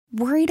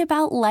Worried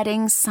about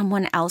letting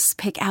someone else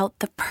pick out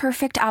the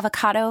perfect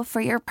avocado for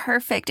your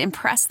perfect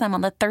impress them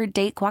on the third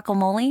date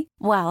guacamole?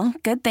 Well,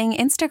 good thing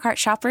Instacart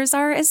shoppers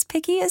are as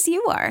picky as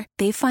you are.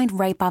 They find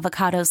ripe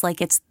avocados like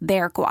it's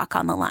their guac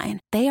on the line.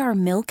 They are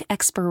milk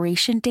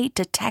expiration date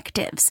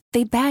detectives.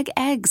 They bag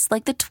eggs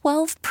like the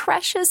 12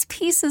 precious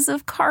pieces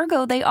of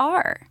cargo they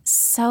are.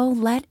 So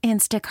let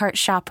Instacart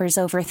shoppers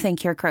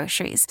overthink your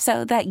groceries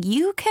so that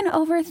you can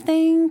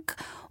overthink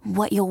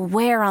what you'll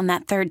wear on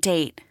that third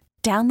date.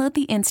 Download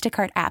the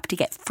Instacart app to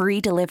get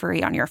free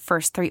delivery on your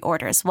first 3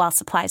 orders while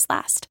supplies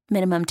last.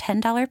 Minimum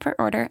 $10 per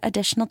order.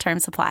 Additional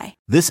terms apply.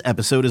 This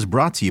episode is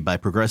brought to you by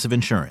Progressive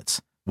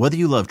Insurance. Whether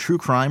you love true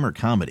crime or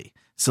comedy,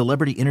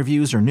 celebrity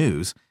interviews or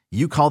news,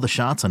 you call the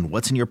shots on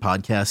what's in your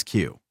podcast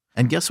queue.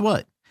 And guess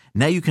what?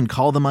 Now you can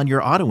call them on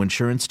your auto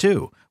insurance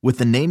too with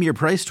the Name Your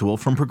Price tool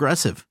from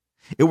Progressive.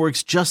 It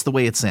works just the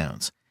way it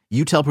sounds.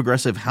 You tell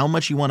Progressive how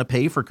much you want to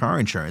pay for car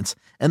insurance,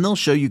 and they'll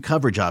show you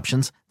coverage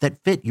options that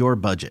fit your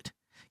budget.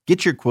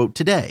 Get your quote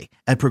today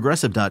at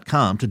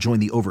Progressive.com to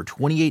join the over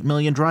 28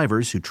 million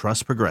drivers who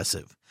trust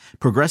Progressive.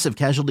 Progressive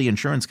Casualty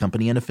Insurance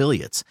Company and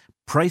Affiliates.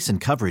 Price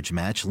and coverage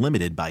match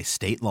limited by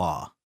state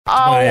law.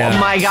 Oh,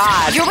 my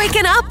God. You're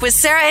waking up with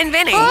Sarah and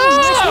Vinny.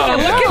 Oh,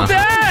 look at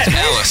that.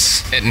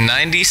 Alice at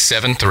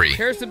 97.3.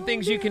 Here's some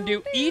things you can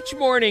do each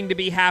morning to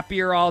be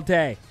happier all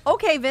day.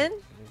 Okay, Vin.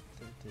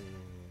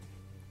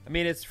 I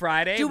mean, it's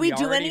Friday. Do we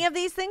do any of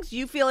these things? Do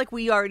you feel like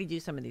we already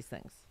do some of these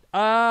things?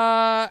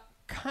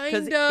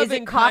 Kind of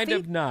and kind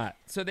of not.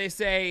 So they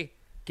say,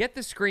 get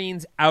the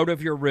screens out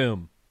of your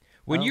room.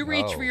 When you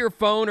reach for your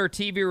phone or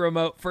TV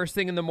remote first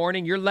thing in the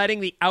morning, you're letting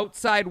the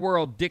outside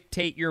world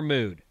dictate your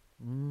mood.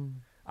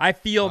 I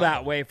feel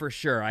that way for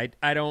sure. I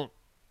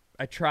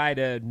try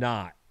to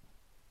not.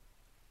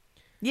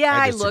 Yeah,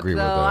 I look, though.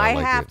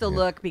 I have to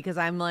look because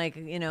I'm like,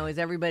 is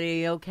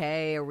everybody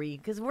okay?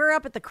 Because we're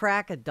up at the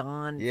crack of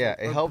dawn. Yeah,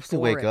 it helps to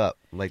wake up.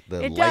 Like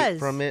the light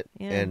from it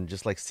and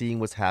just like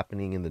seeing what's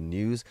happening in the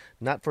news.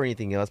 Not for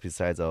anything else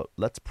besides,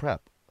 let's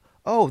prep.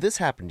 Oh, this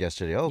happened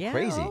yesterday. Oh,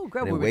 crazy. Oh,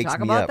 great. And it wakes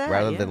me up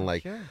rather than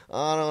like, I don't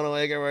want to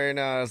wake up right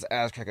now. This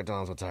ass crack of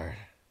dawn, I'm so tired.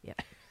 Yeah.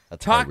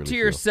 Talk to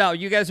yourself.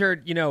 You guys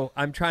are,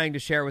 I'm trying to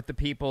share with the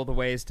people the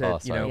ways to,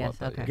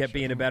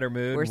 be in a better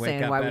mood. We're and wake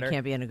saying up why better. we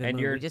can't be in a good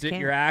mood. We just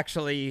can't. You're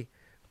actually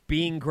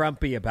being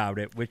grumpy about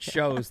it, which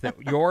shows that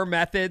your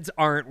methods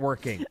aren't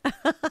working.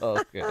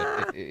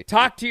 Okay.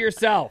 Talk to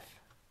yourself.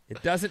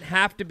 It doesn't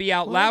have to be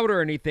out loud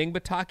or anything,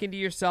 but talking to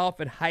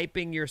yourself and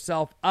hyping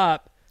yourself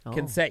up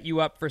can set you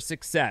up for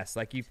success.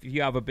 Like if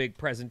you have a big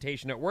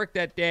presentation at work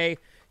that day,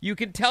 you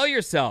can tell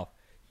yourself,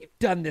 you've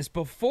done this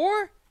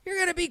before. You're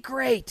going to be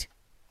great.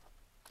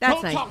 That's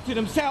Don't talk to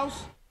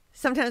themselves.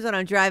 Sometimes when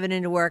I'm driving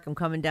into work, I'm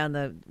coming down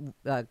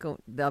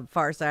the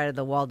far side of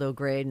the Waldo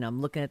Grade, and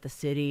I'm looking at the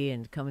city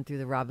and coming through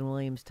the Robin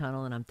Williams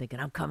Tunnel, and I'm thinking,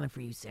 I'm coming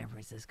for you, San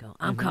Francisco.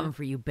 I'm coming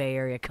for you, Bay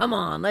Area. Come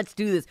on, let's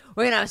do this.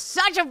 We're going to have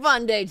such a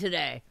fun day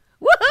today.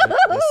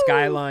 The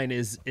skyline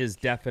is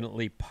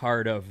definitely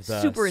part of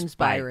the super spike.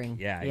 Inspiring.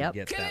 Yeah, yep.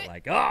 You get that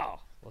like,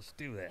 let's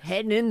do this.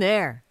 Heading in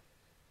there.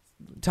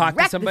 Talk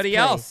to somebody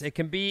else. It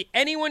can be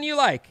anyone you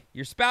like.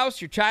 Your spouse,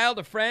 your child,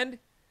 a friend.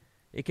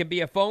 It can be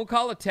a phone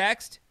call, a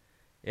text.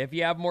 If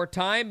you have more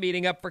time,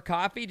 meeting up for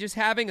coffee, just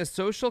having a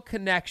social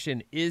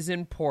connection is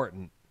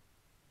important.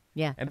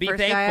 Yeah. And the be first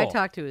thankful. guy I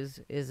talk to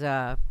is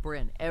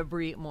Bryn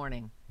every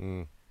morning.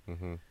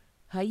 Mm-hmm.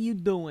 How you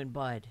doing,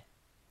 bud?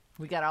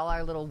 We got all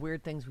our little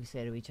weird things we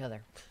say to each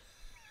other.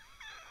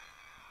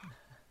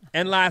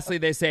 And lastly,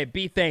 they say,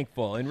 be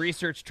thankful. In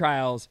research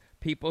trials,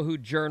 people who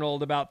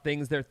journaled about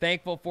things they're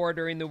thankful for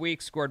during the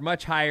week scored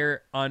much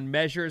higher on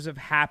measures of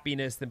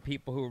happiness than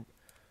people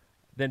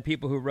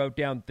who wrote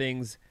down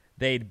things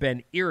they'd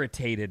been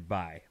irritated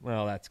by.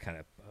 Well, that's kind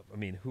of,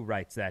 who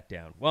writes that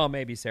down? Well,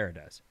 maybe Sarah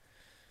does.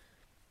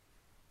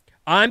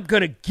 I'm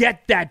going to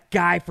get that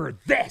guy for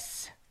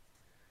this.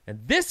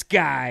 And this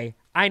guy,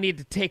 I need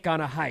to take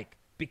on a hike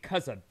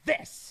because of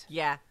this.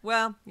 Yeah.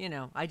 Well,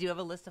 I do have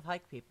a list of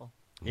hike people.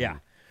 Yeah.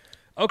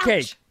 Okay.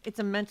 Ouch. It's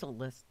a mental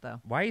list,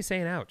 though. Why are you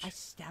saying ouch? I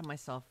stabbed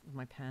myself with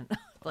my pen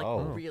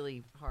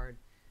really hard.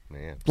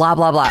 Man. Blah,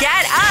 blah, blah.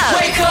 Get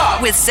up. Wake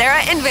up with Sarah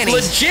and Vinny.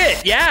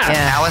 Legit,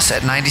 yeah. Alice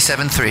at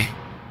 97.3.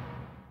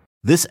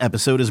 This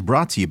episode is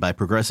brought to you by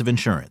Progressive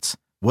Insurance.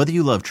 Whether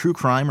you love true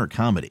crime or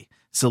comedy,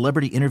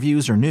 celebrity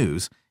interviews or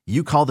news,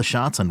 you call the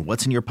shots on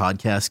what's in your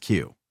podcast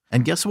queue.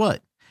 And guess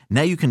what?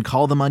 Now you can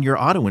call them on your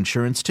auto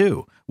insurance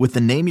too with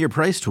the Name Your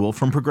Price tool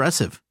from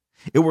Progressive.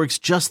 It works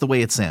just the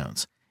way it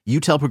sounds. You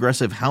tell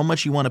Progressive how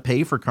much you want to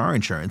pay for car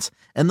insurance,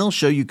 and they'll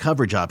show you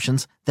coverage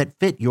options that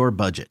fit your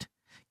budget.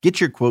 Get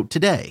your quote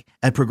today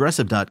at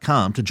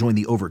Progressive.com to join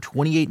the over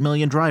 28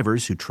 million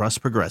drivers who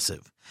trust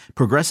Progressive.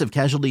 Progressive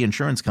Casualty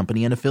Insurance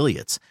Company and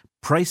Affiliates.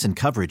 Price and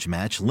coverage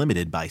match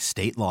limited by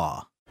state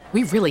law.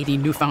 We really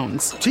need new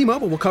phones.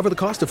 T-Mobile will cover the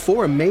cost of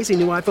 4 amazing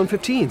new iPhone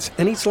 15s,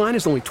 and each line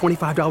is only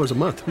 $25 a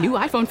month. New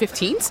iPhone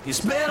 15s?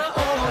 It's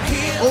better over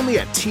here. Only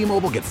at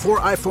T-Mobile, get 4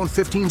 iPhone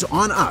 15s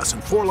on us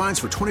and 4 lines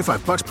for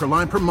 $25 per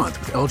line per month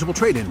with eligible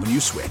trade-in when you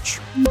switch.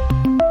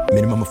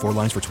 Minimum of 4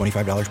 lines for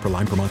 $25 per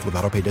line per month with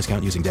autopay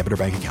discount using debit or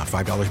bank account.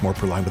 $5 more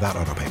per line without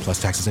autopay,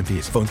 plus taxes and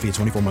fees. Phone fee at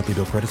 24 monthly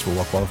bill credits for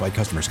well qualified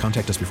customers.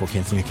 Contact us before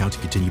canceling account to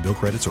continue bill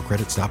credits or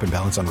credit stop and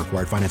balance on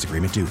required finance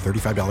agreement due.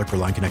 $35 per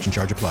line connection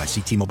charge applies.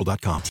 See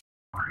T-Mobile.com.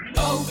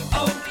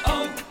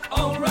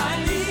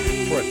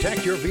 O'Reilly.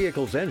 Protect your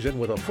vehicle's engine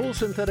with a full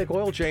synthetic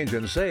oil change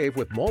and save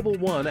with Mobil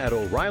 1 at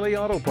O'Reilly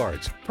Auto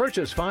Parts.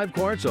 Purchase 5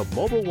 quarts of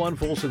Mobil 1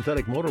 full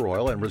synthetic motor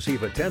oil and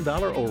receive a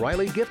 $10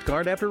 O'Reilly gift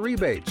card after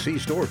rebate. See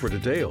store for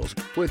details.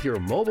 With your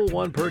Mobil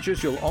 1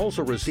 purchase, you'll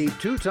also receive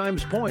 2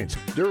 times points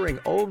during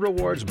O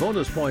Rewards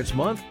Bonus Points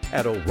Month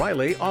at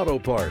O'Reilly Auto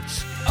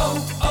Parts.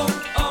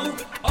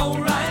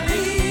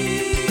 O'Reilly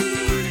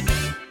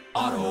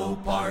Auto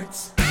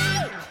Parts.